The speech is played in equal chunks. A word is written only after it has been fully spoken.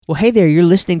Well, hey there, you're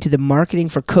listening to the Marketing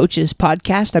for Coaches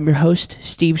podcast. I'm your host,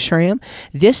 Steve Schramm.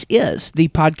 This is the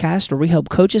podcast where we help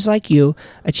coaches like you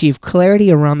achieve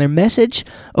clarity around their message,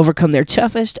 overcome their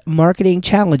toughest marketing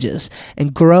challenges,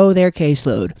 and grow their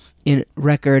caseload in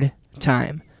record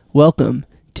time. Welcome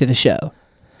to the show.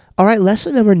 All right,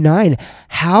 lesson number 9,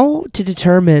 how to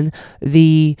determine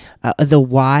the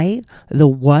why, the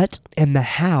what, and the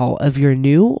how of your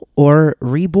new or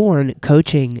reborn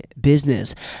coaching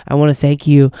business. I want to thank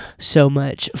you so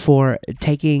much for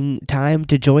taking time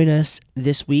to join us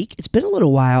this week. It's been a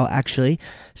little while, actually,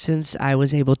 since I've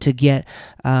been able to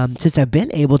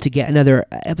get another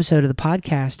episode of the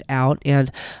podcast out,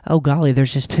 and oh golly,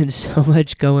 there's just been so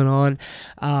much going on.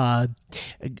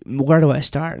 Where do I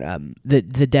start?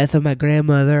 The death of my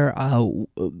grandmother,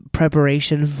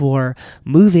 preparation for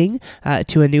moving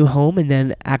to a new home, and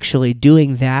then actually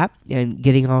doing that and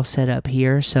getting all set up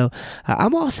here. So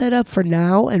I'm all set up for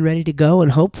now and ready to go,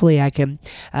 and hopefully I can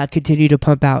continue to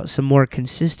pump out some more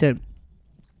consistent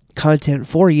content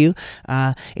for you.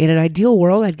 In an ideal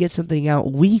world, I'd get something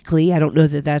out weekly. I don't know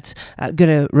that that's going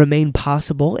to remain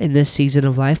possible in this season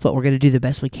of life, but we're going to do the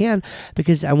best we can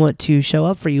because I want to show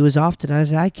up for you as often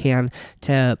as I can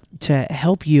to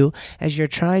help you as you're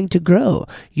trying to grow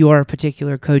your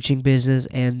particular coaching business,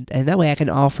 and that way I can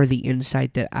offer the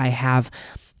insight that I have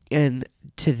into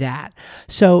that.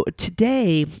 So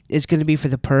today is going to be for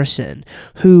the person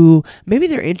who maybe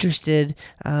they're interested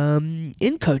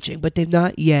in coaching, but they've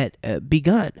not yet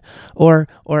begun, or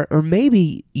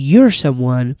maybe you're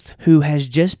someone who has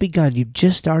just begun. You've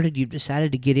just started. You've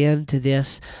decided to get into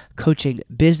this coaching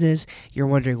business. You're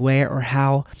wondering where or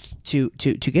how to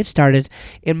get started.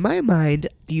 In my mind,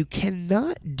 you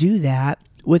cannot do that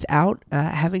without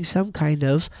having some kind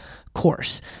of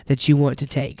course that you want to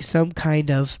take, some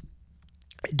kind of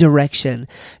direction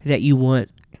that you want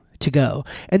to go.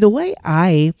 And the way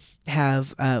I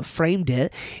have framed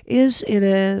it is in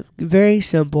a very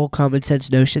simple common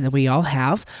sense notion that we all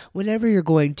have. Whenever you're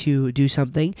going to do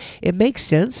something, it makes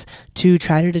sense to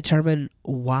try to determine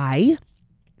why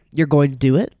you're going to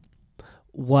do it,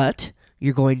 what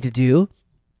you're going to do,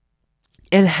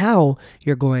 and how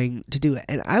you're going to do it.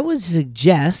 And I would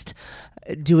suggest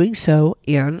doing so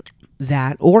in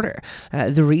that order.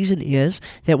 The reason is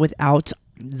that without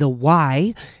the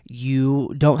why,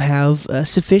 you don't have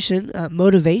sufficient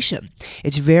motivation.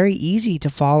 It's very easy to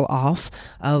fall off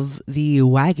of the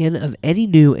wagon of any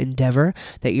new endeavor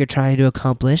that you're trying to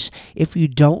accomplish if you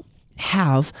don't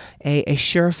have a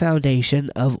sure foundation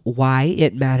of why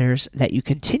it matters that you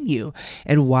continue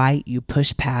and why you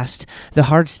push past the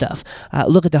hard stuff.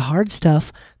 Look, at the hard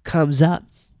stuff comes up.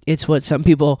 It's what some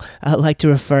people like to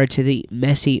refer to the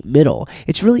messy middle.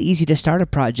 It's really easy to start a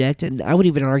project, and I would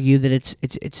even argue that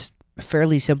it's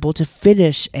fairly simple to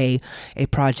finish a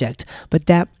project. But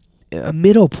that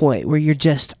middle point where you're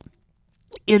just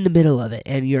in the middle of it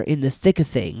and you're in the thick of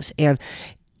things and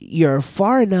you're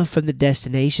far enough from the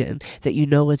destination that you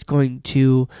know it's going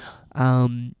to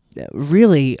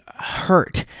really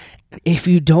hurt if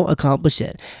you don't accomplish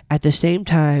it. At the same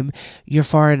time, you're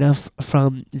far enough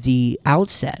from the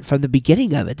outset, from the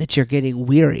beginning of it, that you're getting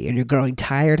weary and you're growing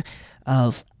tired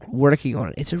of working on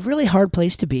it. It's a really hard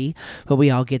place to be, but we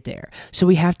all get there. So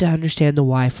we have to understand the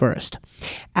why first.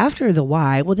 After the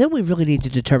why, well, then we really need to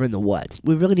determine the what.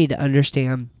 We really need to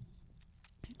understand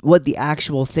what the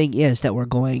actual thing is that we're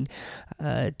going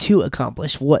to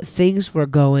accomplish, what things we're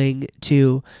going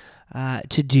to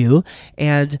do,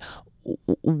 and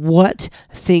what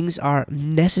things are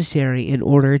necessary in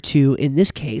order to, in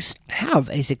this case, have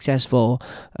a successful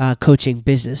coaching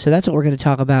business. So that's what we're going to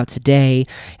talk about today.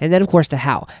 And then, of course, the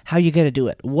how you're going to do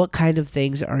it. What kind of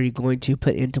things are you going to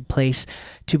put into place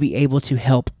to be able to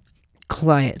help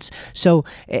clients? So,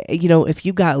 if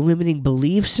you've got limiting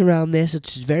beliefs around this,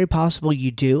 it's very possible you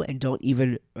do and don't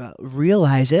even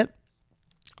realize it,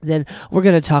 then we're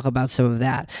going to talk about some of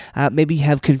that. Maybe you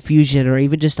have confusion or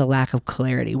even just a lack of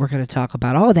clarity. We're going to talk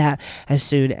about all that as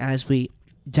soon as we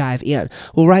dive in.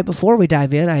 Well, right before we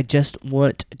dive in, I just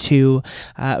want to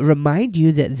remind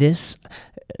you that this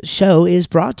show is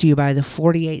brought to you by the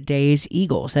 48 Days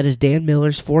Eagles. That is Dan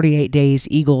Miller's 48 Days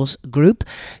Eagles group.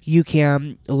 You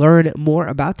can learn more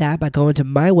about that by going to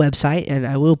my website, and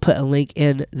I will put a link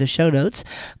in the show notes.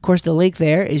 Of course, the link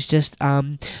there is just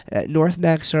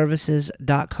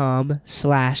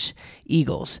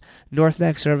northmacservices.com/Eagles.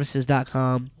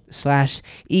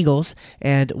 northmacservices.com/Eagles,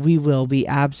 and we will be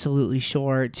absolutely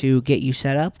sure to get you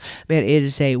set up. Man, it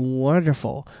is a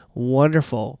wonderful,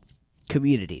 wonderful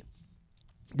community.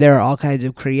 There are all kinds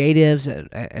of creatives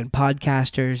and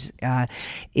podcasters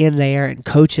in there, and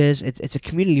coaches. It's a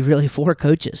community really for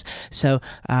coaches. So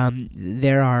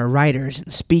there are writers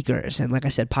and speakers, and like I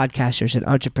said, podcasters and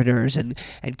entrepreneurs and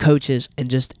coaches, and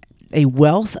just a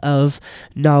wealth of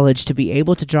knowledge to be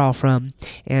able to draw from.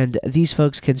 And these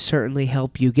folks can certainly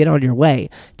help you get on your way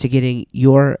to getting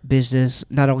your business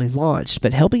not only launched,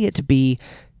 but helping it to be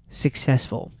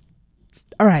successful.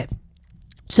 All right.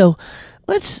 So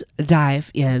let's dive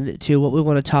into what we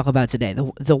want to talk about today.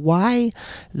 The why,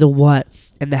 the what,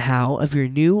 and the how of your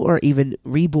new or even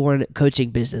reborn coaching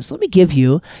business. Let me give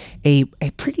you a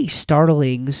pretty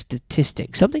startling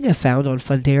statistic, something I found on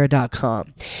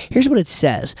Fundera.com. Here's what it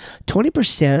says.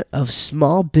 20% of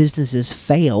small businesses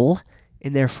fail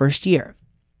in their first year.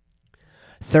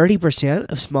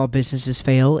 30% of small businesses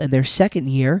fail in their second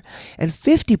year, and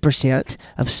 50%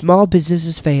 of small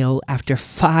businesses fail after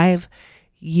 5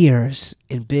 years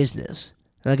in business.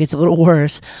 Now it gets a little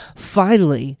worse.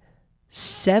 Finally,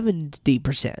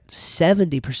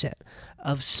 70%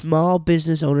 of small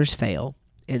business owners fail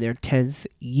in their 10th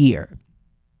year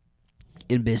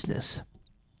in business.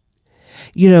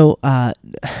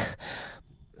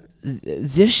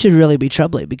 This should really be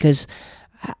troubling, because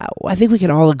I think we can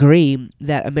all agree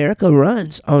that America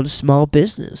runs on small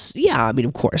business. Yeah, I mean,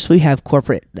 of course, we have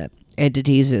corporate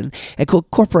entities and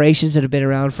corporations that have been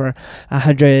around for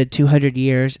 100, 200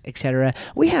 years, etc.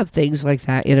 We have things like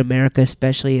that in America,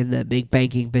 especially in the big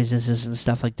banking businesses and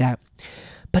stuff like that.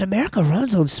 But America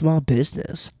runs on small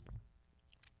business.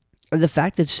 And the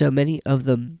fact that so many of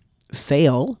them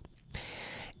fail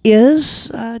is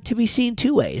to be seen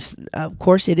two ways. Of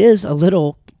course, it is a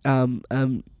little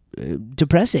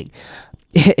depressing.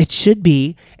 It should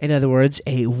be, in other words,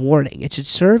 a warning. It should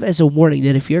serve as a warning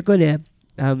that if you're going to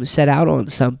set out on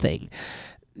something,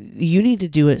 you need to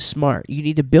do it smart. You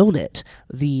need to build it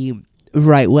the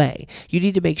right way. You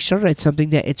need to make sure it's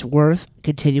something that it's worth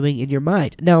continuing in your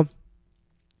mind. Now,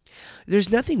 there's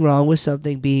nothing wrong with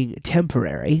something being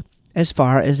temporary as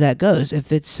far as that goes.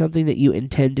 If it's something that you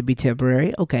intend to be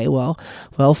temporary, okay, well,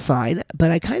 fine.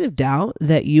 But I kind of doubt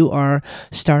that you are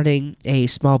starting a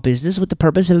small business with the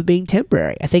purpose of it being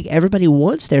temporary. I think everybody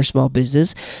wants their small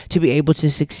business to be able to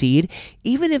succeed,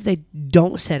 even if they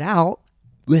don't set out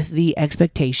with the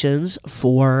expectations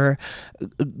for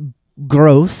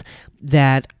growth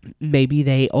that maybe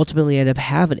they ultimately end up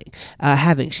having.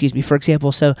 For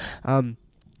example,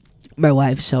 my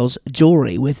wife sells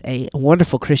jewelry with a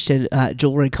wonderful Christian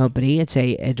jewelry company. It's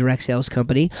a direct sales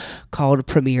company called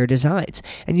Premier Designs.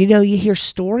 And you hear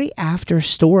story after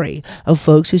story of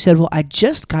folks who said, well, I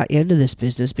just got into this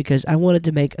business because I wanted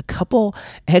to make a couple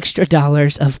extra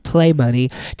dollars of play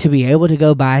money to be able to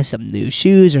go buy some new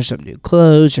shoes or some new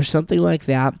clothes or something like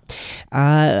that.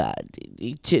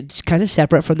 It's kind of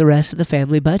separate from the rest of the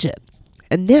family budget.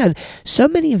 And then so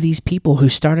many of these people who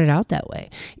started out that way,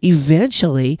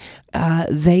 eventually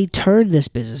they turn this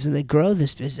business and they grow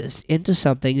this business into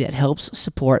something that helps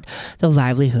support the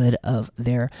livelihood of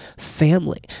their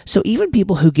family. So even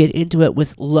people who get into it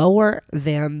with lower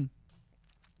than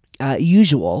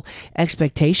usual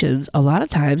expectations, a lot of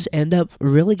times end up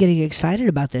really getting excited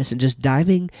about this and just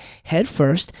diving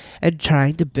headfirst and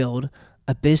trying to build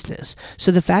a business.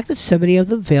 So the fact that so many of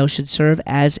them fail should serve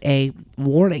as a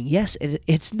warning. Yes,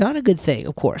 it's not a good thing,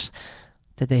 of course,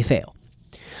 that they fail.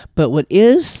 But what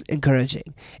is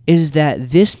encouraging is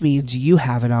that this means you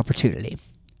have an opportunity.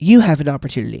 You have an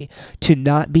opportunity to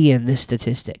not be in this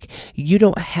statistic. You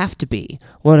don't have to be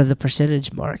one of the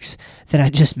percentage marks that I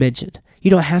just mentioned.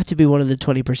 You don't have to be one of the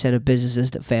 20% of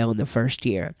businesses that fail in the first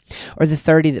year, or the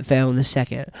 30 that fail in the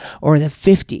second, or the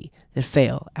 50 that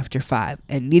fail after 5,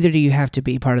 and neither do you have to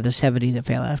be part of the 70 that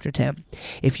fail after 10.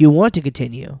 If you want to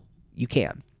continue, you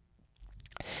can.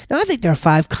 Now, I think there are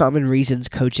 5 common reasons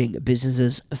coaching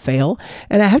businesses fail,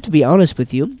 and I have to be honest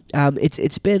with you,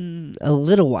 it's been a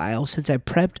little while since I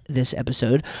prepped this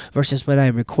episode versus when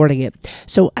I'm recording it,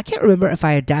 so I can't remember if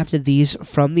I adapted these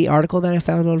from the article that I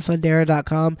found on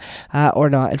Fundera.com or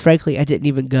not, and frankly, I didn't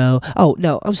even go, oh,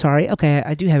 no, I'm sorry, okay,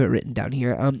 I do have it written down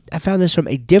here. I found this from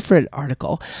a different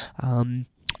article, on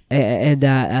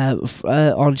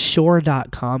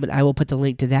shore.com, and I will put the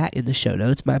link to that in the show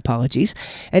notes. My apologies.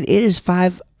 And it is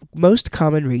 5 most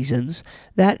common reasons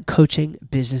that coaching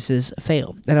businesses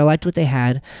fail. And I liked what they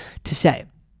had to say.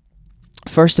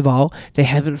 First of all, they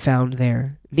haven't found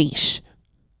their niche.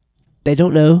 They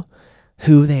don't know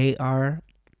who they are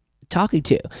talking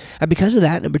to. And because of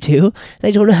that, number two,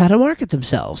 they don't know how to market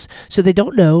themselves. So they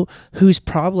don't know whose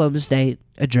problems they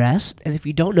address. And if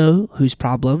you don't know whose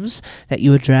problems that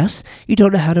you address, you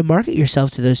don't know how to market yourself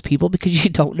to those people because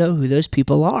you don't know who those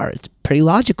people are. It's pretty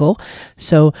logical.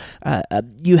 So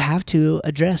you have to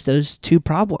address those two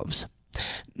problems.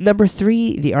 Number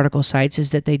three, the article cites,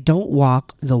 is that they don't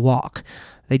walk the walk.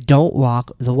 They don't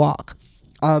walk the walk.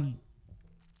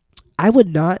 I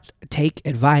would not take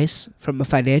advice from a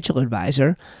financial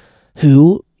advisor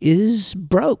who is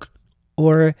broke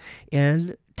or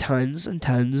in tons and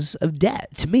tons of debt.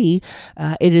 To me,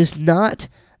 it is not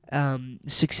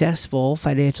successful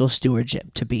financial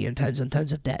stewardship to be in tons and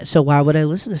tons of debt. So why would I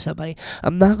listen to somebody?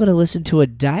 I'm not going to listen to a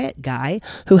diet guy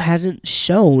who hasn't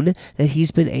shown that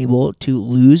he's been able to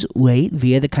lose weight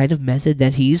via the kind of method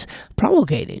that he's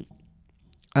promulgating.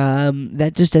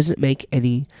 That just doesn't make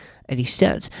any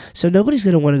sense. So nobody's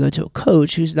going to want to go to a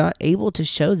coach who's not able to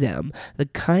show them the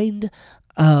kind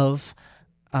of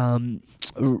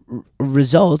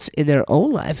results in their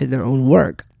own life, in their own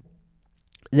work,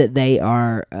 that they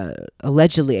are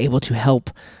allegedly able to help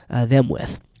them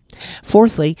with.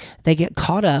 Fourthly, they get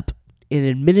caught up in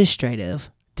administrative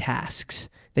tasks.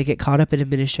 They get caught up in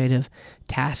administrative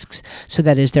tasks. So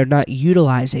that is, they're not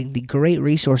utilizing the great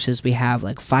resources we have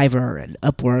like Fiverr and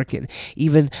Upwork and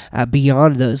even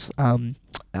beyond those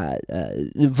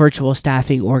virtual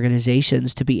staffing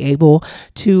organizations to be able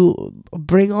to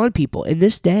bring on people. In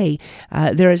this day,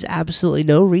 there is absolutely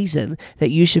no reason that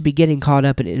you should be getting caught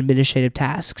up in administrative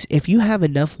tasks. If you have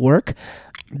enough work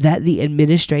that the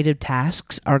administrative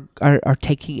tasks are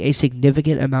taking a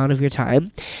significant amount of your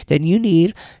time, then you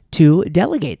need to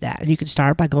delegate that. And you can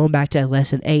start by going back to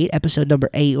lesson 8, episode number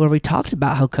 8, where we talked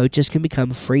about how coaches can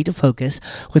become free to focus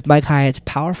with Mike Hyatt's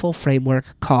powerful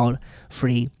framework called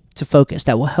Free to Focus.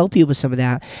 That will help you with some of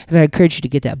that. And I encourage you to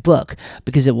get that book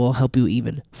because it will help you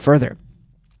even further.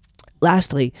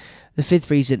 Lastly, the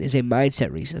fifth reason is a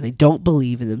mindset reason. They don't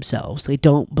believe in themselves. They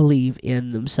don't believe in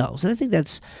themselves. And I think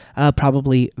that's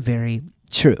probably very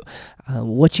true.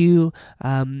 What you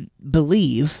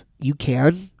believe, you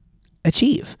can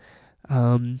achieve.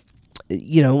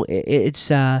 It's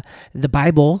the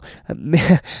Bible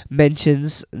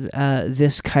mentions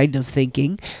this kind of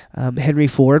thinking. Henry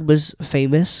Ford was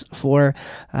famous for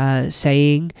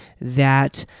saying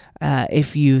that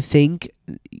if you think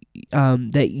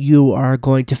that you are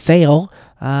going to fail,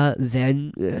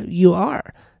 then you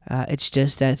are. It's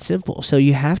just that simple. So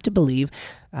you have to believe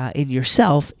in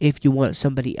yourself if you want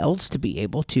somebody else to be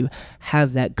able to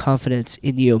have that confidence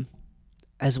in you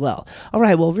as well. All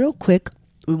right, well, real quick,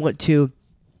 we want to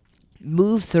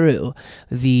move through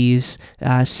these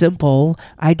simple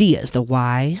ideas, the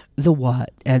why, the what,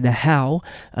 and the how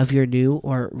of your new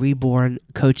or reborn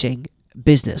coaching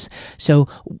business. So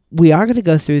we are going to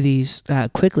go through these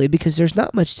quickly because there's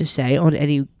not much to say on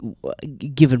any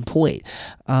given point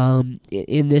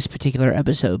in this particular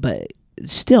episode, but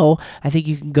still, I think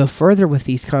you can go further with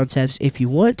these concepts if you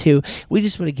want to. We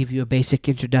just want to give you a basic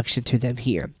introduction to them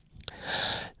here.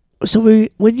 So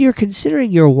when you're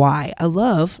considering your why,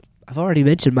 I've already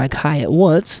mentioned Mike Hyatt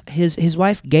once. His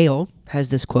wife, Gail, has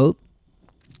this quote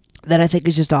that I think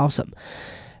is just awesome.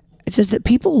 It says that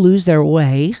people lose their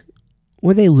way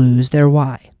when they lose their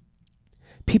why.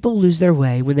 People lose their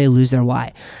way when they lose their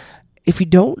why. If you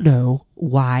don't know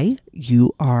why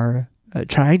you are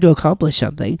trying to accomplish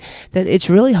something, then it's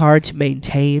really hard to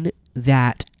maintain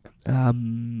that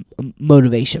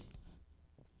motivation.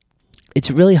 It's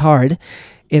really hard,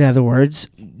 in other words,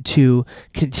 to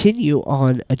continue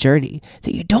on a journey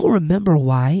that you don't remember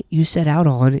why you set out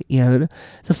on in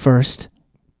the first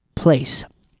place.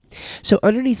 So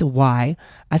underneath the why,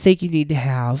 I think you need to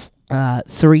have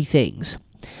three things: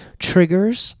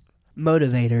 triggers,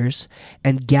 motivators,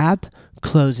 and gap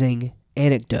closing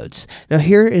anecdotes. Now,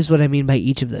 here is what I mean by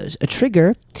each of those. A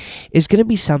trigger is going to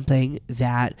be something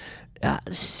that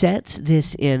sets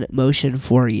this in motion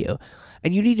for you.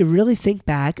 And you need to really think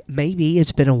back. Maybe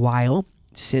it's been a while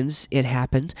since it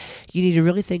happened. You need to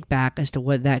really think back as to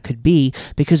what that could be,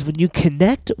 because when you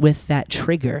connect with that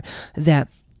trigger that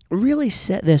really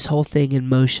set this whole thing in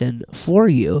motion for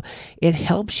you, it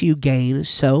helps you gain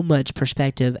so much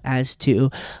perspective as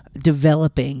to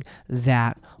developing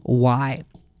that why.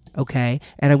 Okay?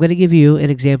 And I'm going to give you an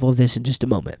example of this in just a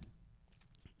moment,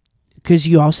 because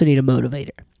you also need a motivator.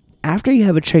 After you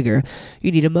have a trigger,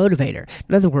 you need a motivator.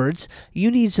 In other words,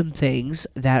 you need some things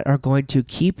that are going to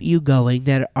keep you going,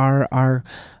 that are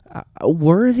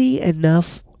worthy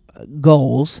enough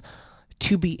goals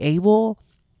to be able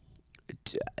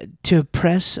to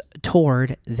press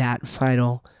toward that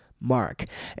final mark.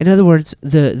 In other words,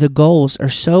 the goals are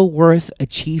so worth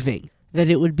achieving that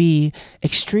it would be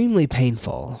extremely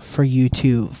painful for you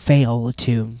to fail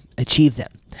to achieve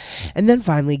them. And then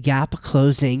finally, gap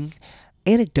closing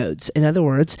anecdotes. In other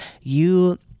words,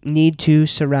 you need to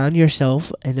surround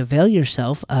yourself and avail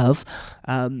yourself of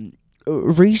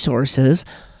resources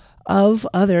of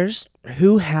others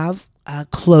who have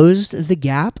closed the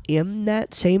gap in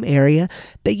that same area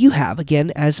that you have.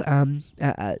 Again, as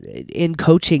in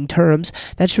coaching terms,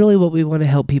 that's really what we want to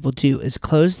help people do, is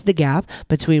close the gap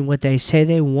between what they say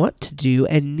they want to do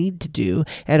and need to do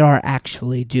and are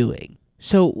actually doing.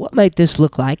 So what might this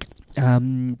look like?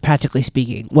 Practically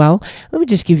speaking? Well, let me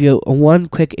just give you one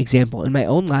quick example. In my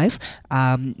own life,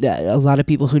 a lot of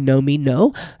people who know me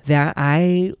know that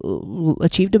I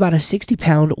achieved about a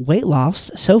 60-pound weight loss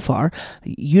so far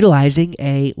utilizing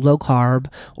a low-carb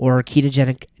or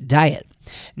ketogenic diet.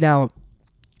 Now,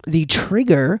 the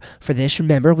trigger for this,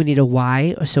 remember, we need a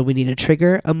why, so we need a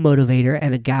trigger, a motivator,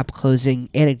 and a gap-closing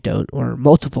anecdote, or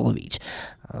multiple of each.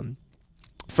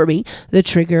 For me, the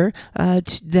trigger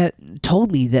that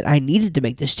told me that I needed to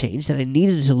make this change, that I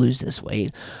needed to lose this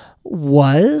weight,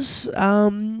 was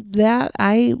that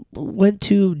I went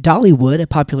to Dollywood, a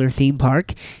popular theme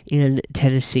park in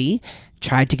Tennessee,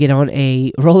 tried to get on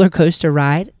a roller coaster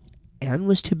ride, and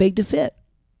was too big to fit.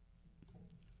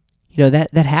 You know,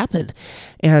 that happened.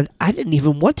 And I didn't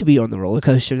even want to be on the roller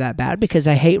coaster that bad because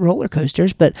I hate roller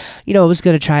coasters, but, I was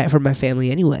going to try it for my family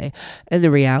anyway. And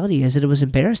the reality is that it was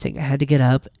embarrassing. I had to get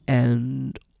up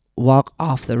and walk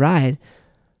off the ride,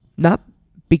 not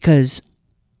because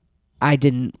I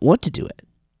didn't want to do it.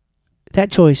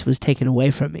 That choice was taken away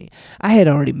from me. I had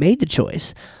already made the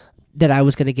choice that I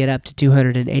was going to get up to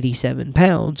 287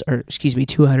 pounds, or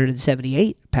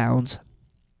 278 pounds,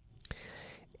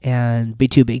 and be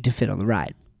too big to fit on the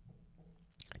ride.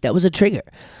 That was a trigger.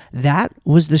 That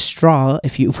was the straw,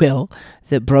 if you will,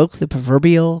 that broke the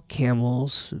proverbial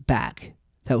camel's back.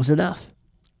 That was enough.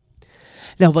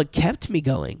 Now, what kept me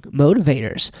going,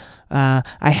 motivators, I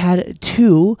had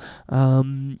two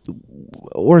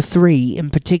or three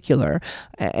in particular,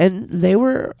 and they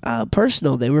were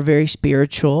personal. They were very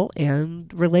spiritual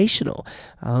and relational.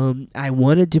 I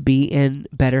wanted to be in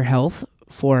better health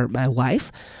for my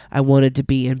wife. I wanted to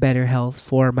be in better health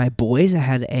for my boys. I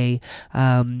had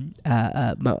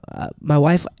my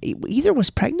wife either was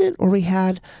pregnant or we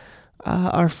had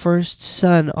our first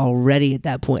son already at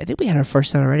that point. I think we had our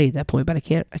first son already at that point, but I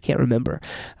can't remember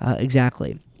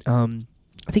exactly. I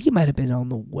think he might have been on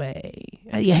the way.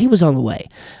 Yeah, he was on the way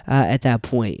at that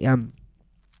point.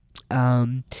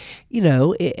 I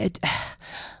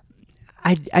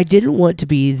didn't want to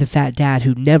be the fat dad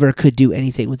who never could do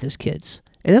anything with his kids.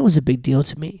 And that was a big deal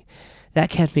to me. That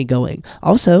kept me going.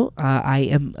 Also, I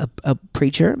am a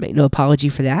preacher. Make no apology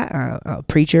for that. A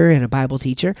preacher and a Bible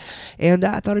teacher. And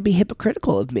I thought it'd be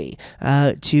hypocritical of me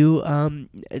to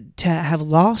have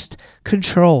lost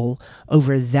control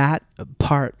over that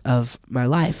part of my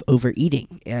life,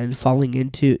 overeating and falling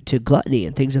into gluttony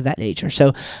and things of that nature.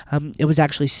 So it was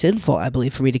actually sinful, I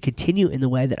believe, for me to continue in the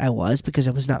way that I was, because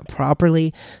I was not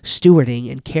properly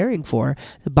stewarding and caring for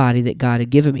the body that God had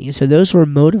given me. And so those were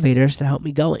motivators to help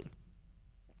me going.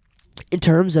 In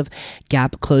terms of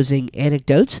gap closing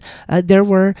anecdotes, there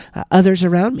were others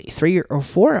around me, 3 or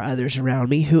 4 others around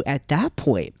me who at that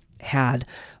point had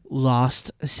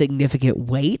lost significant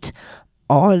weight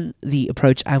on the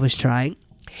approach I was trying.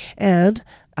 And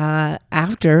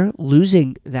after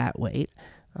losing that weight,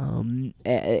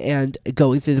 and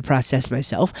going through the process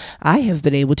myself, I have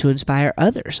been able to inspire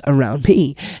others around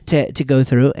me to go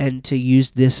through and to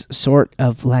use this sort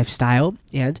of lifestyle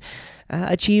and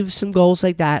achieve some goals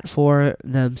like that for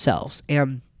themselves.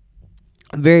 And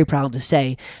I'm very proud to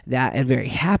say that, and very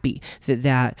happy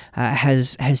that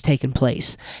has taken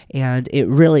place, and it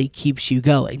really keeps you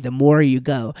going. The more you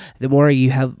go, the more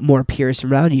you have more peers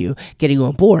around you getting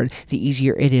on board, the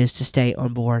easier it is to stay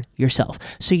on board yourself.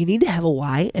 So you need to have a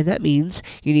why, and that means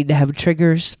you need to have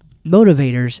triggers,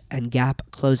 motivators, and gap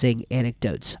closing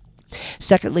anecdotes.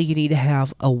 Secondly, you need to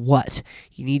have a what.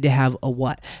 You need to have a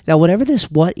what. Now, whatever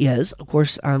this what is, of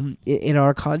course, in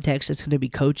our context, it's going to be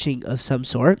coaching of some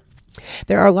sort.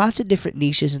 There are lots of different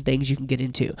niches and things you can get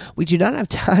into. We do not have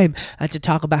time to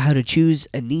talk about how to choose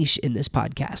a niche in this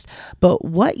podcast. But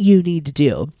what you need to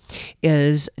do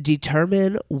is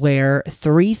determine where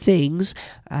 3 things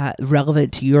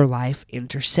relevant to your life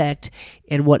intersect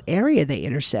and what area they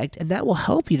intersect, and that will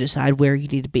help you decide where you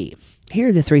need to be. Here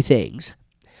are the 3 things: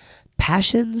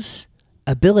 passions,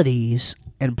 abilities,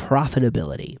 and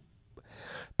profitability.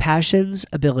 Passions,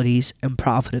 abilities, and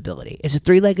profitability. It's a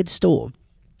 3-legged stool.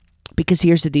 Because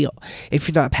here's the deal. If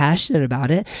you're not passionate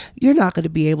about it, you're not going to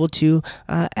be able to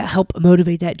help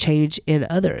motivate that change in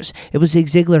others. It was Zig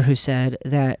Ziglar who said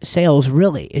that sales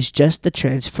really is just the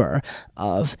transfer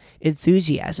of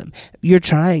enthusiasm. You're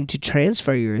trying to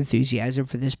transfer your enthusiasm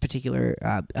for this particular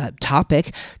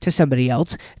topic to somebody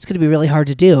else. It's going to be really hard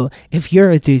to do if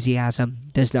your enthusiasm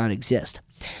does not exist.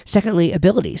 Secondly,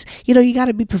 abilities. You got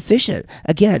to be proficient.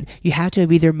 Again, you have to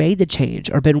have either made the change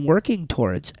or been working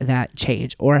towards that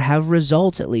change, or have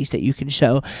results at least that you can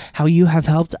show how you have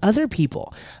helped other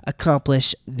people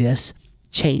accomplish this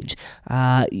change.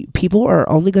 People are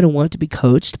only going to want to be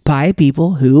coached by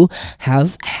people who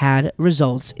have had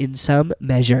results in some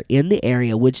measure in the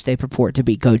area which they purport to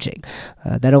be coaching.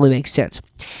 That only makes sense.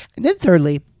 And then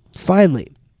thirdly,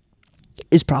 finally,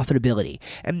 is profitability.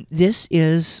 And this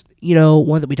is,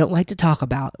 one that we don't like to talk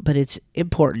about, but it's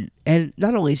important. And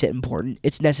not only is it important,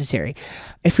 it's necessary.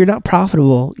 If you're not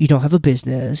profitable, you don't have a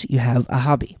business, you have a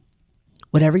hobby.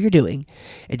 Whatever you're doing,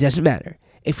 it doesn't matter.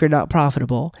 If you're not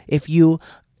profitable, if you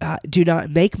do not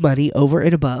make money over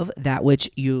and above that which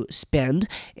you spend,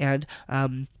 and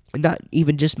not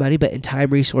even just money, but in time,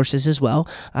 resources as well.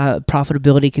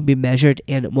 Profitability can be measured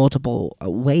in multiple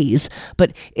ways.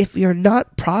 But if you're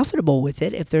not profitable with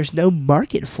it, if there's no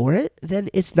market for it, then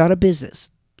it's not a business.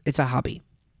 It's a hobby,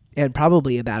 and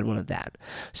probably a bad one at that.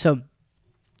 So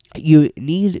you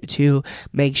need to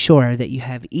make sure that you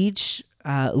have each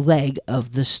leg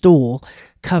of the stool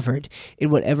covered in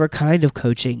whatever kind of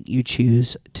coaching you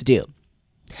choose to do.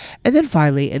 And then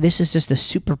finally, and this is just the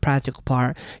super practical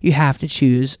part, you have to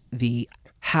choose the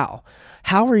how.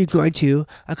 How are you going to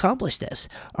accomplish this?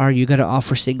 Are you going to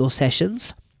offer single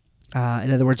sessions?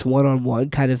 In other words,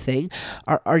 one-on-one kind of thing?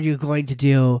 Are you going to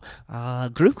do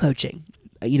group coaching?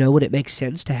 Would it make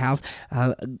sense to have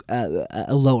a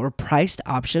lower priced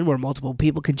option where multiple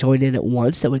people can join in at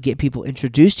once that would get people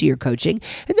introduced to your coaching,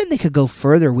 and then they could go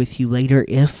further with you later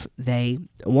if they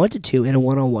wanted to in a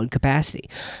one-on-one capacity?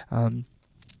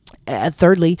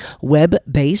 Thirdly,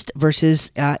 web-based versus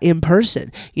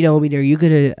in-person. Are you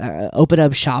going to open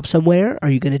up shop somewhere? Are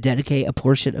you going to dedicate a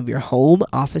portion of your home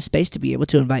office space to be able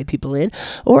to invite people in?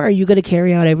 Or are you going to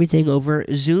carry out everything over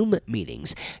Zoom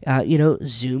meetings?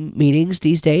 Zoom meetings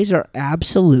these days are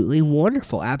absolutely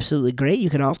wonderful, absolutely great. You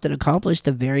can often accomplish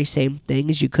the very same thing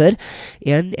as you could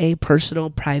in a personal,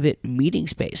 private meeting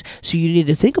space. So you need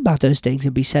to think about those things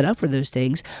and be set up for those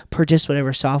things. Purchase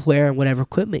whatever software and whatever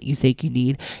equipment you think you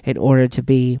need in order to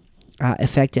be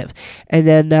effective. And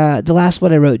then the last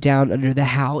one I wrote down under the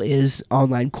how is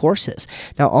online courses.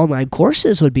 Now, online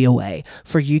courses would be a way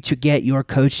for you to get your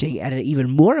coaching at an even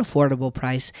more affordable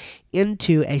price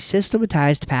into a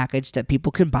systematized package that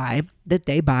people can buy, that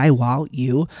they buy while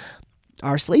you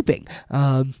are sleeping.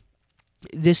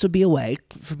 This would be a way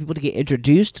for people to get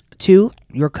introduced to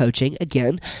your coaching,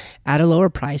 again, at a lower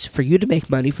price, for you to make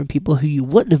money from people who you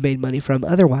wouldn't have made money from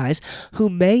otherwise, who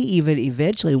may even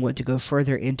eventually want to go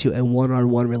further into a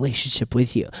one-on-one relationship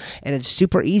with you. And it's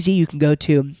super easy. You can go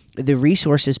to the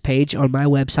resources page on my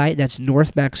website. That's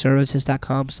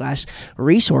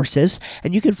northmacservices.com/resources.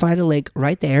 And you can find a link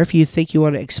right there if you think you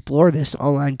want to explore this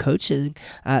online coaching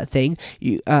thing,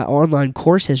 online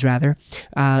courses rather.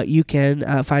 You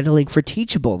can find a link for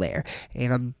Teachable there.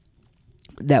 And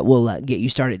that will get you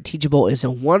started. Teachable is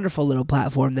a wonderful little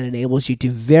platform that enables you to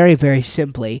very, very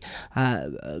simply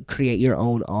create your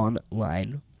own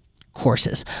online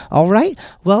courses. All right.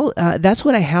 Well, that's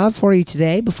what I have for you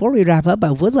today. Before we wrap up,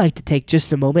 I would like to take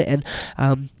just a moment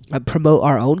and promote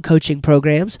our own coaching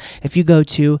programs. If you go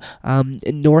to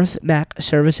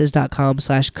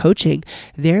northmacservices.com/coaching,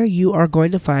 there you are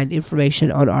going to find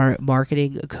information on our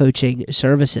marketing coaching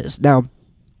services. Now,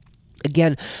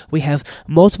 again, we have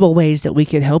multiple ways that we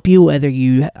can help you, whether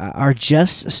you are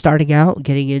just starting out,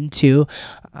 getting into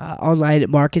online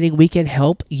marketing. We can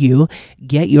help you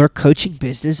get your coaching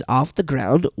business off the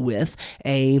ground with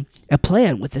a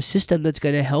plan, with a system that's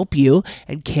going to help you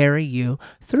and carry you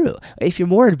through. If you're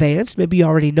more advanced, maybe you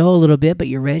already know a little bit, but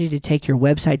you're ready to take your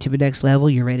website to the next level,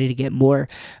 you're ready to get more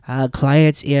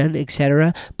clients in,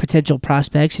 etc., potential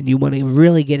prospects, and you want to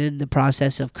really get in the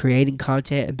process of creating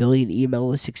content and building an email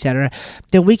list, etc.,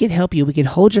 then we can help you. We can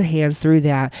hold your hand through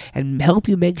that and help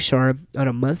you make sure on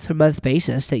a month-to-month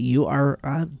basis that you are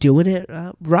doing it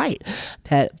right,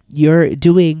 that you're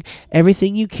doing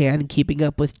everything you can and keeping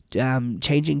up with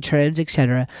changing trends,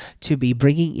 etc., to be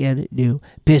bringing in new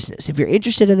business. If you're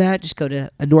interested in that, just go to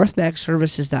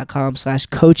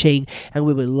northmacservices.com/coaching, and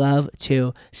we would love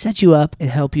to set you up and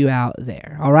help you out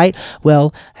there. All right.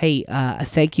 Well, hey,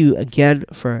 thank you again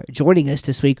for joining us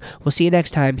this week. We'll see you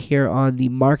next time here on the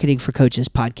Marketing for Coaches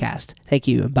podcast. Thank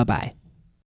you, and bye-bye.